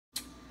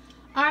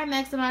Alright,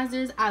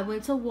 Maximizers, I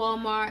went to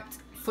Walmart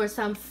for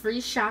some free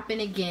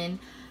shopping again.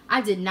 I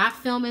did not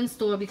film in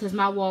store because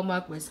my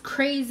Walmart was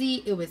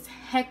crazy. It was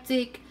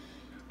hectic.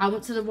 I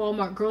went to the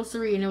Walmart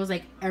grocery and it was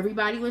like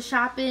everybody was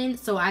shopping,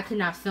 so I could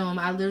not film.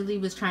 I literally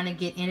was trying to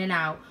get in and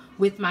out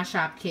with my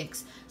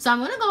Shopkicks. So I'm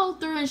going to go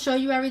through and show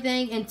you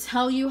everything and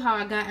tell you how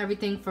I got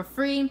everything for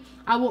free.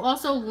 I will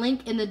also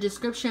link in the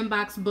description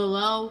box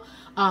below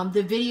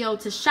the video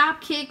to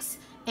Shopkicks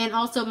and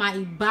also my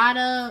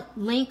Ibotta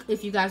link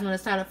if you guys want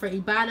to sign up for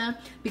Ibotta,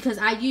 because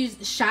I use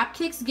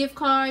Shopkicks gift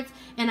cards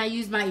and I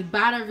use my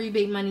Ibotta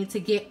rebate money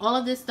to get all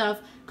of this stuff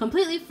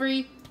completely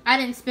free. I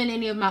didn't spend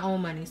any of my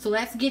own money. So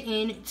let's get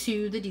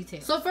into the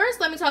details. So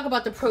first, let me talk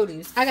about the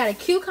produce. I got a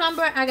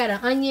cucumber, I got an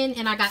onion,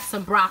 and I got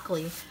some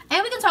broccoli.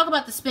 And we can talk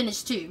about the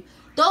spinach too.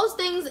 Those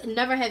things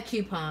never have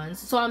coupons.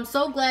 So I'm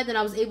so glad that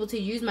I was able to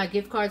use my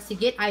gift cards to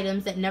get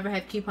items that never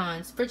have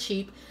coupons for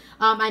cheap.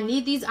 I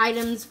need these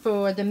items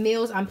for the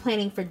meals I'm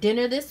planning for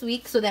dinner this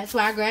week. So that's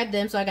why I grabbed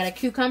them. So I got a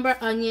cucumber,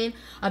 onion,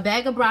 a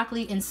bag of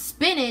broccoli, and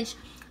spinach.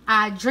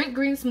 I drink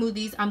green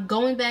smoothies. I'm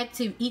going back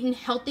to eating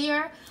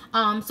healthier.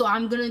 So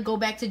I'm going to go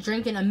back to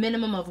drinking a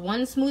minimum of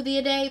 1 smoothie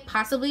a day,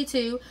 possibly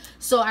 2.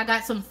 So I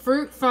got some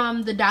fruit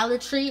from the Dollar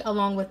Tree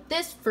along with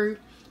this fruit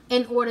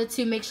in order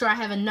to make sure I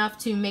have enough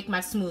to make my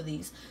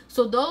smoothies.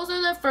 So those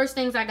are the first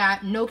things I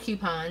got, no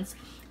coupons.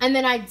 And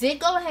then I did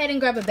go ahead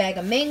and grab a bag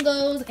of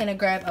mangoes and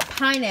grab a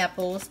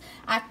pineapples.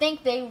 I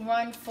think they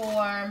run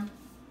for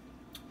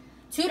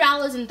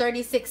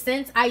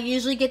 $2.36. I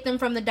usually get them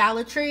from the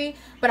Dollar Tree,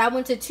 but I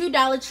went to 2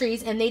 Dollar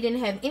Trees and they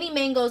didn't have any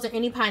mangoes or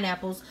any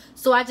pineapples,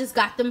 so I just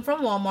got them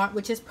from Walmart,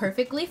 which is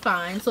perfectly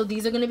fine. So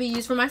these are going to be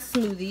used for my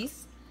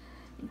smoothies.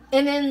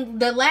 And then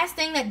the last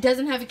thing that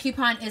doesn't have a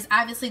coupon is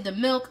obviously the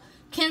milk.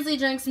 Kinsley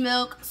drinks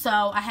milk, so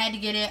I had to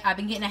get it. I've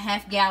been getting a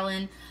 ½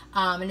 gallon,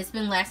 and it's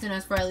been lasting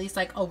us for at least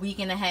like a week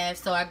and a half,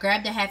 so I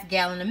grabbed a ½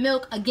 gallon of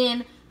milk.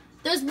 Again,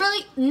 there's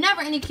really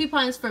never any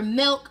coupons for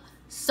milk,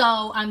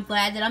 so I'm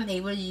glad that I'm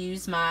able to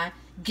use my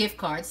gift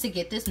cards to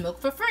get this milk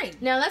for free.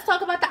 Now let's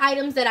talk about the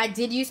items that I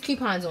did use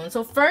coupons on.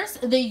 So first,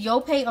 the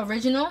Yoplait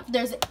Original.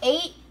 There's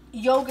 8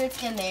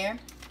 yogurts in there,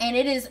 and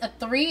it is a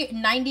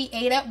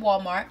 $3.98 at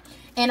Walmart.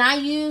 And I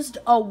used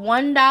a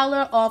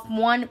 $1 off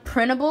 1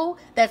 printable.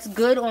 That's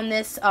good on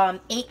this 8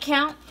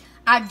 count.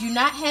 I do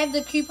not have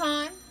the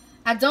coupon.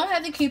 I don't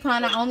have the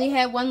coupon. I only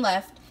have 1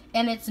 left.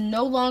 And it's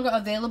no longer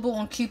available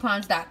on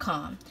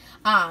coupons.com.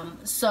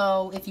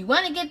 So if you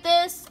want to get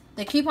this,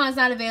 the coupon's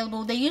not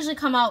available. They usually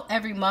come out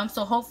every month,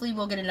 so hopefully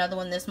we'll get another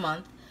one this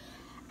month.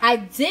 I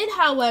did,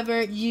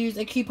 however, use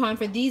a coupon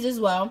for these as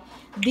well.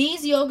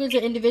 These yogurts are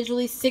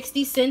individually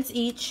 60 cents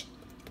each.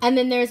 And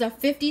then there's a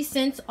 50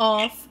 cents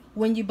off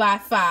when you buy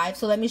 5.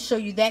 So let me show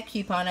you that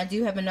coupon. I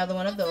do have another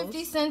one of those.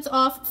 50 cents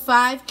off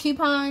 5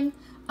 coupon.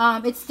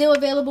 It's still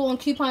available on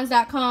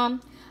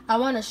coupons.com. I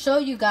want to show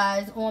you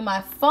guys on my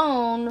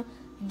phone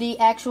the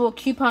actual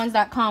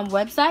coupons.com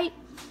website.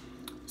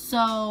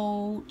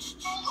 So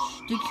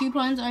the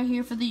coupons are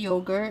here for the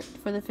yogurt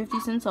for the 50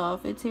 cents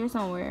off. It's here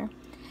somewhere.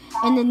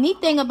 And the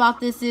neat thing about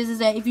this is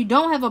that if you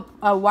don't have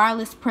a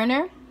wireless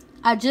printer,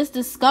 I just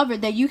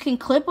discovered that you can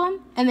clip them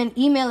and then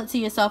email it to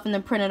yourself and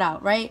then print it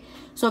out, right?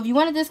 So if you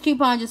wanted this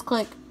coupon, just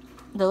click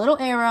the little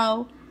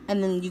arrow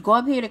and then you go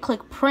up here to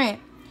click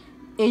print.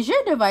 Is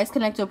your device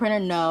connected to a printer?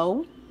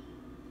 No.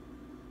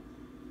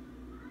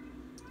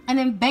 And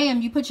then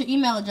bam, you put your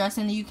email address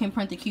in and you can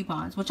print the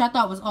coupons, which I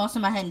thought was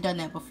awesome. I hadn't done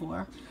that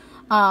before.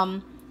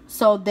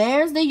 So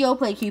there's the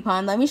Yoplait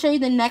coupon. Let me show you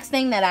the next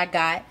thing that I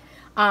got,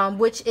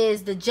 which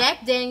is the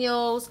Jack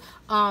Daniel's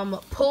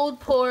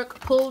pulled pork,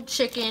 pulled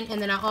chicken, and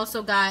then I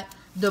also got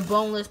the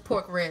boneless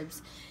pork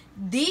ribs.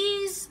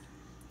 These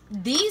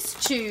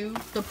two,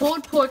 the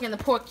pulled pork and the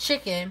pork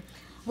chicken,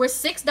 were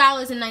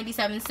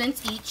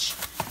 $6.97 each,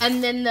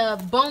 and then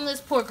the boneless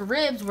pork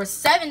ribs were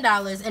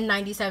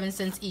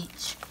 $7.97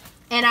 each.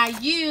 And I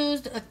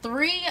used a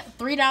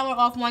 $3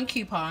 off 1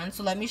 coupon.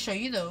 So let me show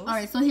you those.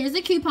 Alright, so here's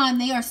the coupon.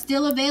 They are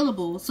still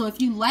available. So if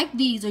you like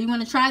these or you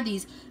want to try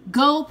these,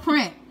 go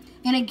print.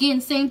 And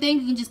again, same thing.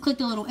 You can just click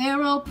the little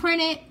arrow,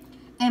 print it,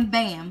 and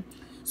bam.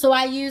 So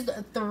I used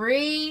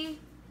 3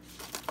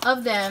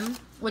 of them,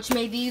 which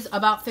made these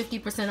about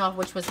 50% off,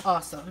 which was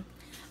awesome.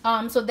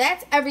 So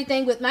that's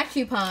everything with my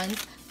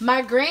coupons.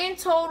 My grand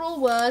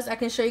total was, I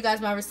can show you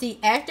guys my receipt.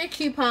 After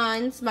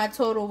coupons, my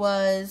total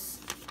was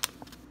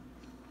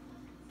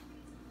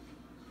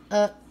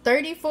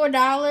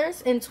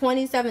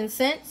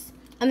 $34.27.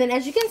 And then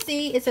as you can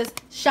see, it says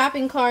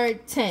shopping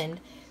cart 10.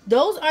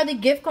 Those are the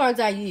gift cards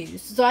I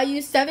used. So I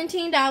used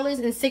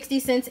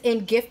 $17.60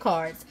 in gift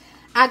cards.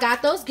 I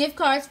got those gift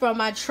cards from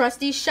my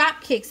trusty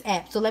Shopkicks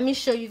app. So let me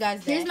show you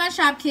guys that. Here's my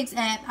Shopkicks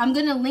app. I'm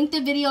going to link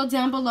the video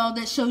down below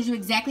that shows you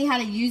exactly how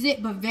to use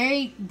it. But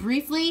very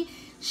briefly,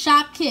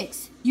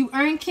 Shopkicks. You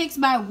earn kicks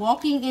by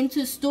walking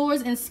into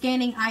stores and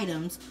scanning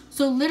items.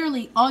 So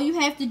literally, all you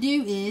have to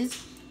do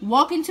is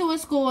walk into a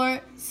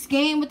store,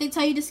 scan what they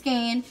tell you to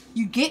scan,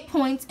 you get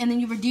points, and then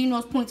you redeem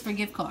those points for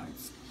gift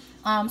cards.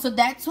 So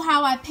that's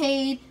how I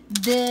paid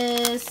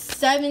this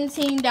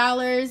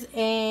 $17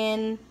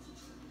 and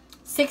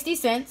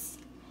 $0.60.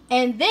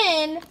 And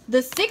then the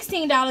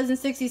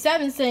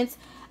 $16.67,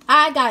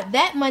 I got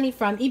that money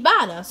from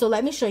Ibotta. So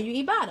let me show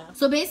you Ibotta.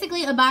 So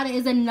basically, Ibotta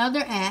is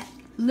another app.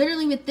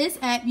 Literally with this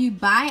app, you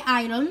buy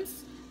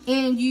items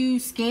and you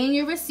scan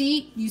your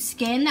receipt, you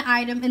scan the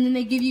item, and then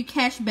they give you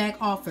cashback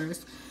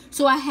offers.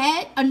 So I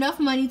had enough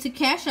money to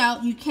cash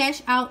out. You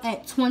cash out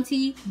at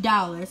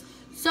 $20.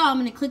 So I'm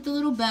going to click the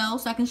little bell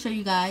so I can show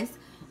you guys.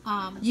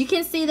 You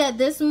can see that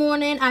this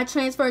morning I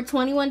transferred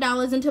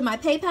 $21 into my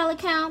PayPal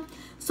account.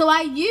 So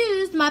I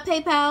used my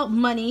PayPal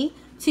money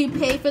to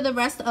pay for the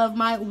rest of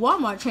my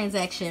Walmart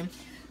transaction.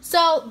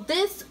 So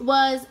this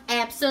was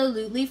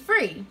absolutely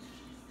free.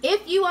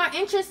 If you are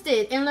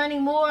interested in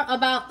learning more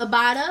about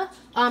Ibotta,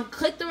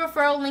 click the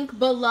referral link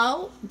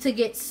below to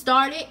get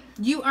started.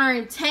 You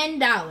earn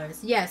 $10.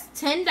 Yes,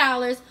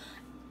 $10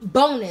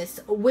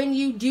 bonus when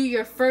you do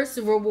your first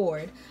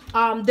reward.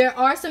 There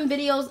are some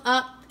videos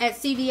up at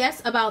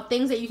CVS about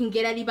things that you can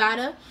get at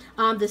Ibotta.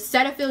 The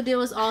Cetaphil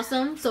deal is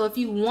awesome. So if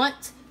you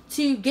want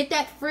to get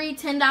that free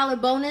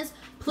 $10 bonus,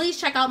 please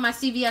check out my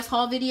CVS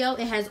haul video.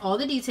 It has all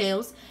the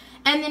details.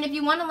 And then if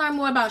you want to learn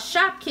more about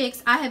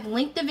Shopkicks, I have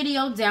linked the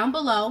video down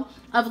below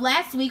of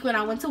last week when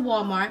I went to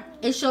Walmart.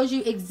 It shows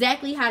you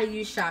exactly how to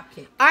use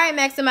Shopkicks. Alright,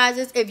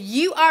 Maximizers, if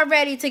you are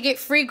ready to get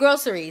free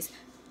groceries,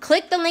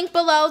 click the link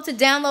below to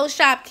download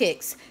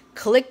Shopkicks.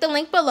 Click the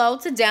link below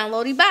to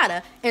download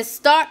Ibotta and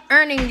start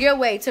earning your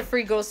way to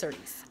free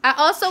groceries. I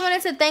also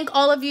wanted to thank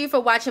all of you for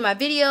watching my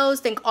videos.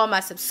 Thank all my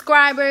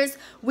subscribers.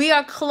 We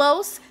are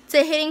close to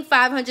hitting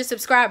 500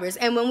 subscribers.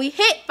 And when we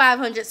hit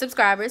 500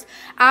 subscribers,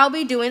 I'll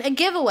be doing a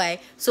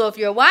giveaway. So if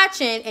you're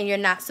watching and you're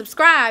not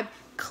subscribed,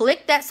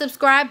 click that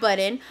subscribe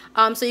button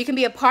so you can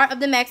be a part of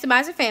the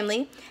Maximizer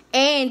family.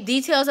 And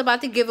details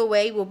about the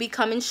giveaway will be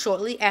coming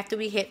shortly after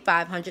we hit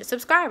 500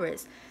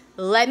 subscribers.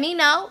 Let me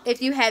know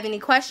if you have any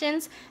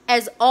questions.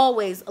 As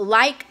always,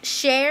 like,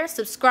 share,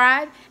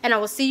 subscribe, and I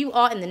will see you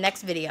all in the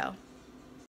next video.